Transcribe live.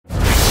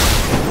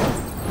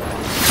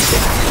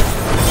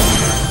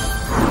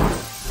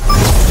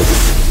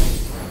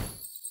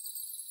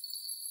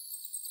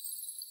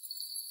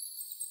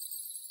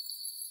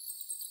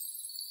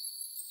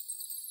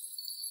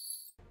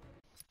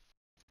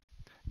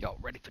Y'all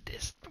ready for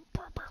this?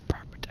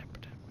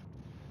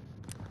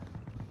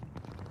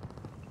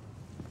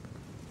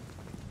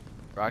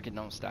 Rocket,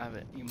 don't stop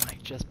it. You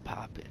might just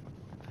pop it.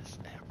 This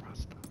arrow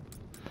stop.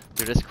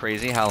 Dude, it's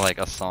crazy how like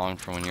a song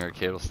from when you were a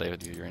kid will stay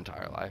with you your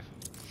entire life.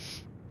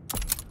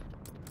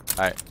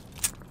 Alright.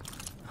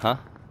 Huh?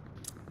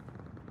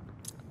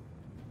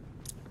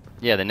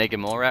 Yeah, the Naked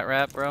Mole Rat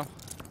rap, bro.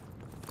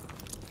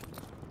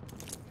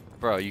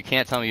 Bro, you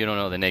can't tell me you don't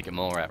know the Naked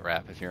Mole Rat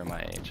rap if you're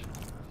my age.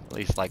 At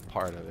least like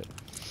part of it.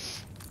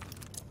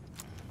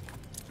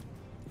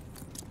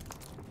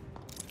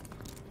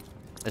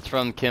 It's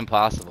from Kim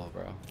Possible,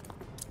 bro.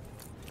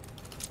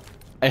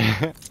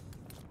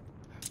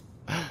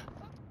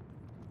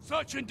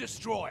 Search and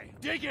destroy.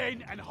 Dig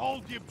in and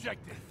hold the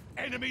objective.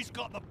 Enemy's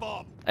got the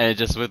bomb. And it's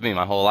just with me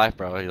my whole life,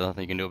 bro. There's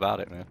nothing you can do about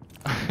it, man.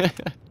 Are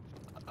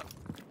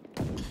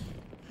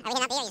we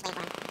not there? He's waiting for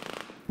him.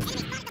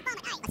 Enemy spotted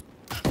the bomb at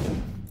A.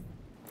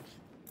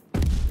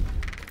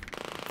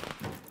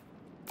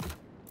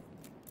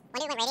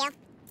 Wonder who went radio?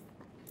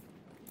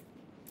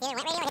 He either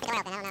went radio or hit the door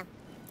open. I don't know.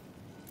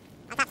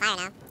 I got fire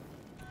now.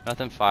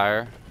 Nothing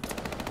fire.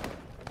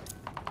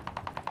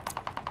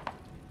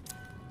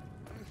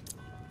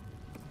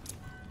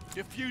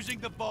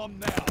 Defusing the bomb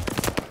now.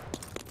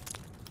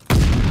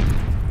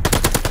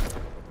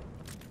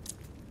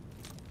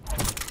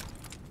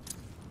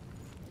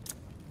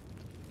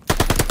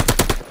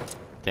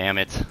 Damn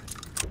it.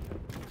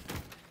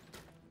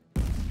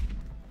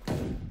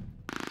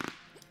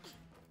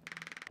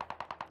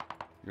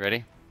 You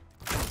ready?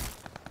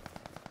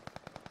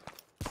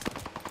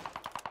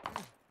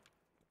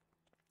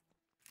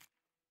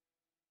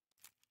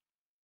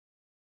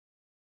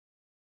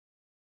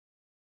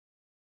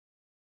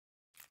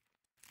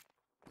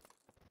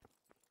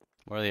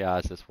 What are the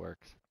odds this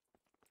works?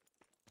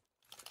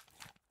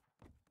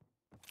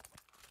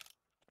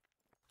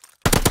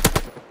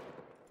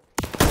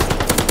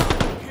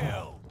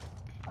 Kill.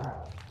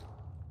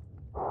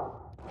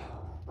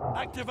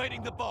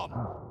 Activating the bomb.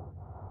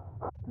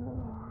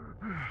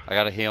 I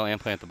gotta heal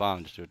and plant the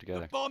bomb. Just do it The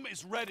together. bomb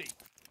is ready.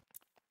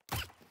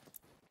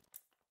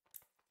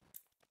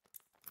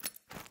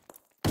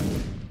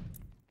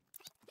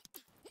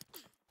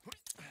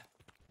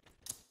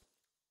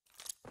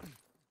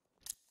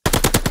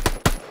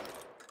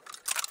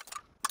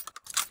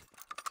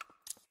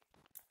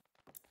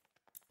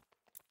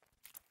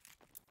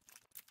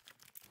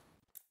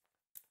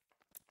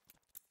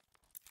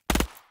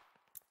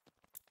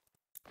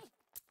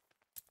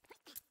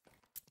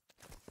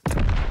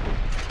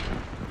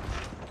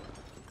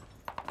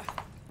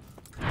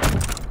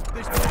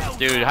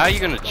 Dude, how are you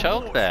gonna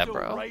choke that,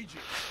 bro?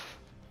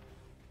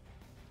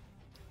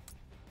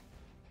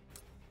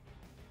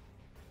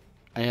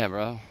 Yeah,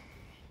 bro.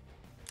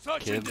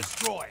 Search and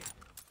destroy.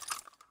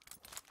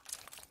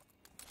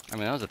 I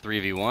mean, that was a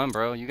 3v1,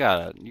 bro. You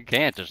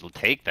can't just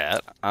take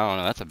that. I don't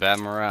know. That's a bad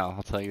morale.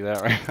 I'll tell you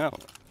that right now.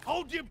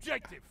 Hold the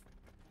objective.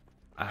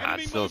 I'd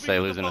still say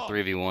losing a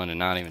 3v1 and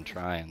not even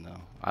trying,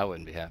 though. I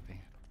wouldn't be happy.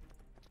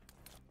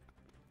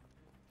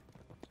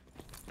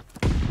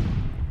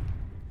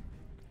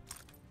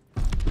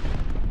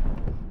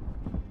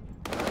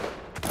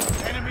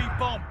 Enemy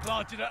bomb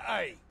planted at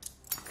A.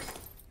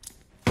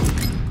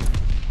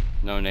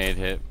 No nade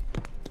hit.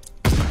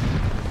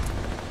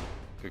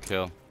 Good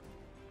kill.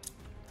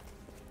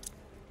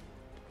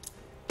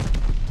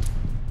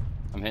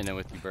 I'm hitting it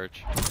with you,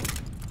 Birch.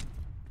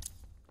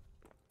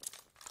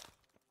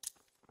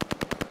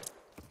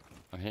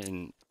 I'm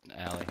hitting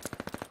Alley.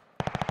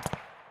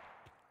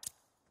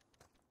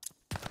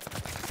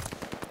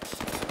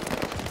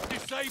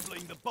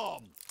 Disabling the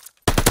bomb.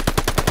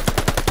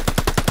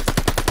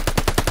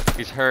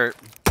 He's hurt.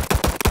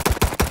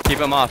 Keep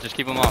him off. Just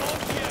keep him off.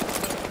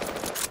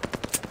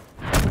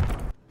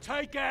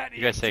 Take out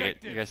You guys take it.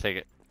 You guys take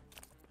it.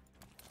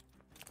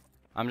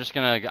 I'm just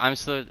gonna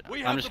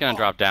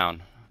drop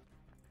down.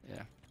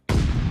 Yeah.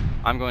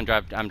 I'm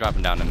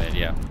dropping down to mid,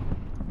 yeah.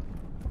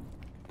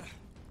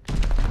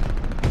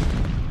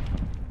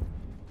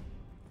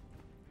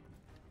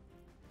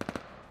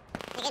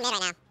 You're good mid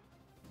right now.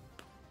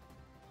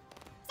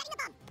 Setting the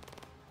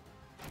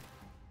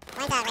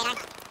bomb. One's radar.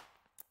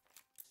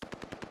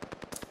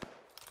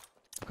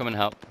 Come and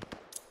help.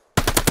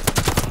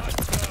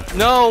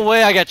 No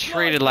way I got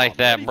traded like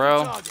that,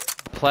 bro.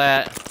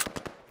 Plat.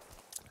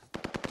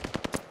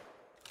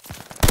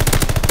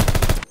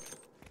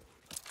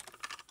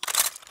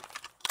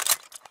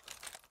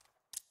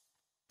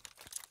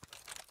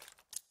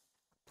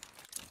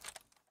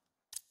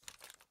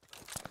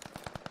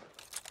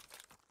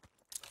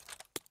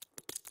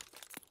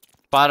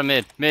 Bottom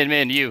mid,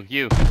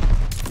 you.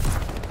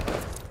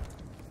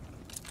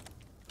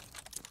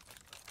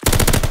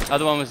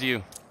 Other one was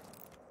you.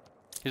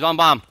 He's on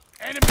bomb.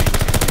 Enemy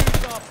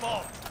defused our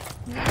bomb.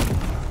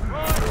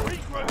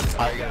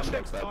 How you gonna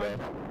fix that, bro?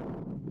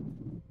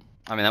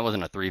 I mean, that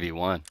wasn't a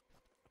 3v1.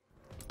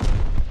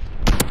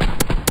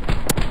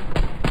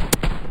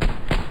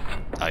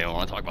 Oh, you don't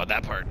want to talk about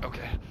that part?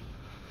 Okay.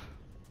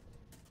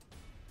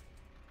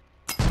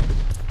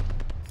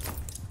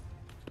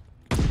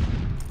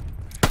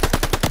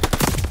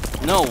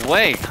 No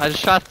way! I just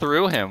shot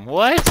through him.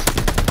 What?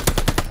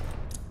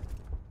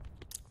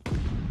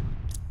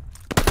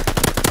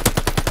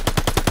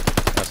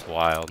 That's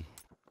wild.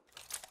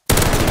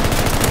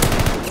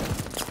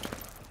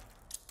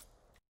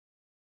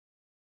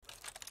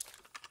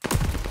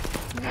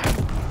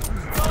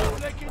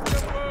 Stop licking your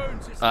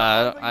wounds. It's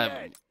not over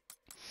yet.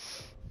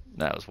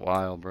 That was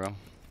wild, bro.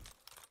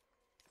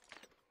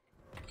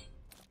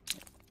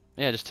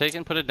 Yeah, just take it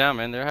and put it down,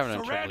 man. They're having a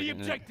trouble Surround the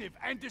getting it. objective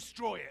and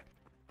destroy it.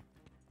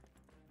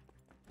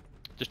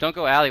 Just don't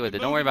go alley with it.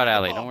 Don't worry about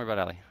alley. Don't worry about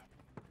alley.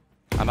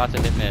 I'm about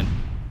to hit mid.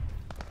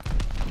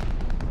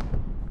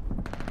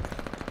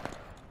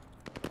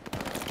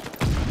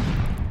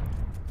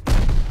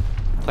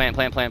 Plant,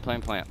 plant, plant,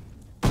 plant, plant.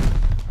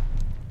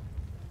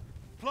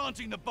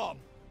 Planting the bomb.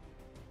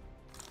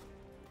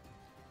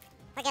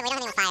 We're good, we don't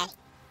have any more fire.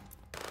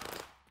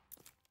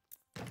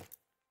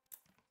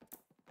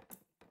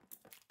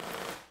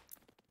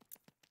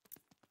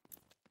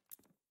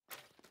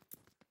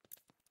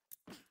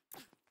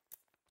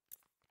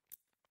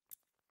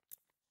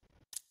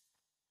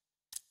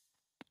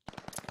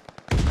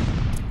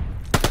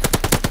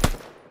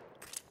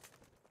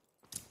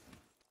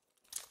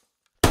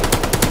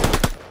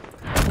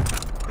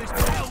 This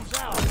battle's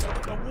out.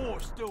 The war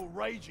still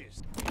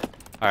rages.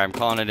 Alright, I'm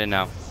calling it in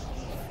now.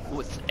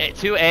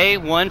 2A,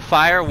 1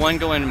 fire, 1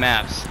 going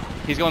maps.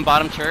 He's going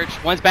bottom church.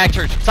 1's back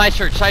church. Side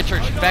church,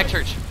 back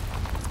church.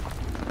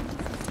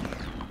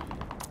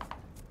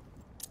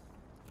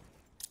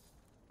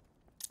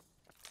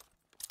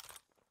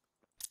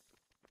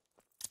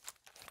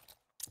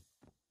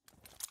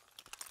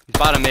 He's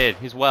bottom mid.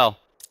 He's well.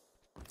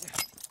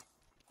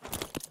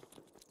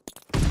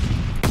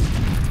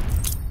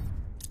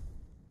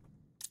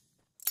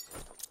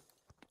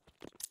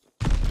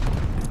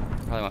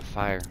 Probably want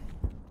fire.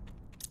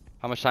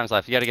 How much time's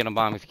left? You gotta get a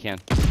bomb if you can.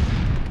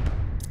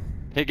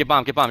 Hey, get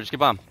bomb, just get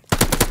bomb.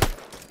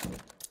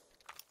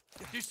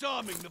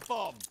 Disarming the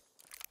bomb.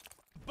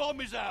 Bomb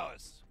is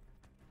ours.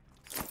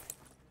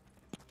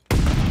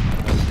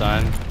 That's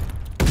done.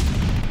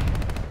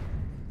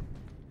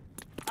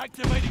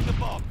 Activating the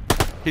bomb.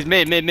 He's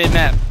mid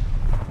map.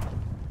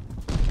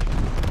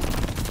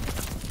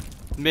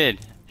 Mid.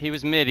 He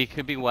was mid. He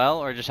could be well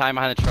or just hiding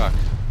behind the truck.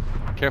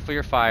 Careful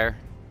your fire.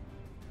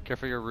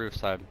 Careful your roof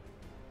side.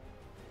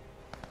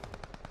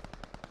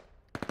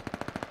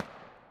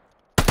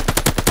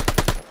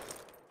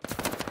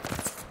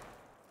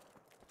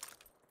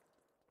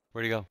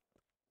 Where'd he go?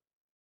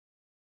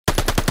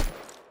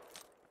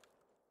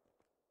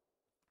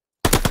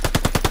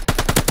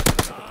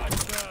 I'm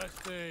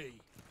thirsty.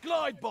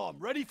 Glide bomb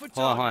ready for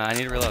target. Hold on, I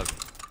need to reload.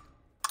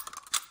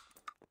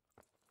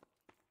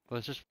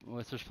 Let's just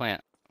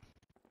plant.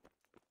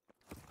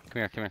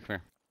 Come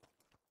here.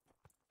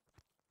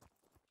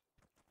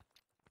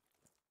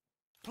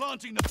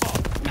 Planting the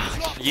bomb.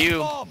 Drop the You.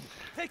 bomb.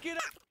 Pick it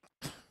up.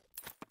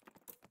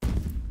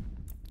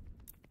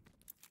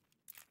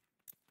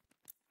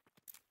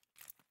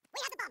 We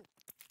have the bomb.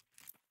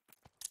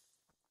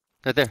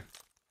 Right there.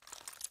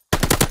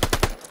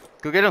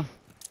 Go get him.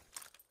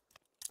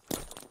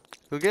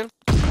 Go get him.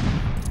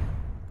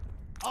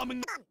 Arming.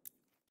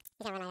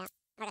 He's gonna run right out.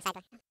 Or the side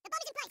door. The bomb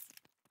is in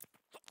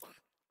place.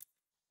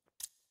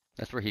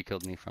 That's where he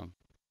killed me from.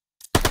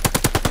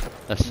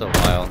 That's so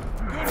wild.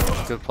 Good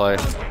work. Good play.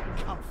 Don't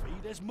get comfy.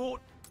 There's more.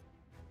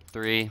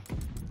 3,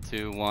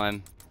 2,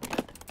 1.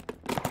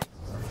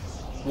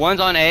 One's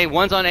on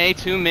A,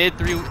 2 mid,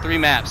 3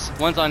 maps.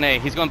 One's on A.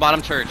 He's going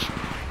bottom church.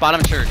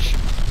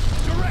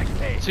 Direct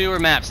hit. 2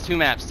 maps.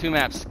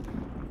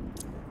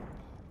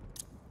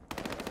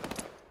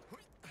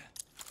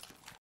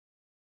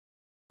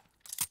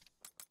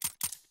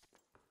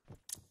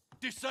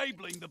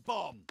 Disabling the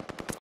bomb.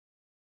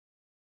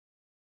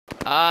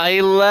 I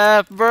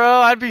left,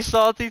 bro. I'd be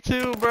salty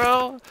too,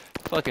 bro.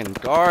 Fucking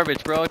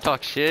garbage, bro.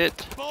 Talk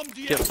shit. Bomb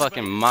Get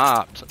fucking deactivated.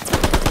 mopped.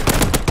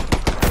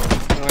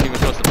 You weren't even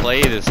supposed to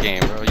play this game,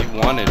 bro. You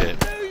wanted it.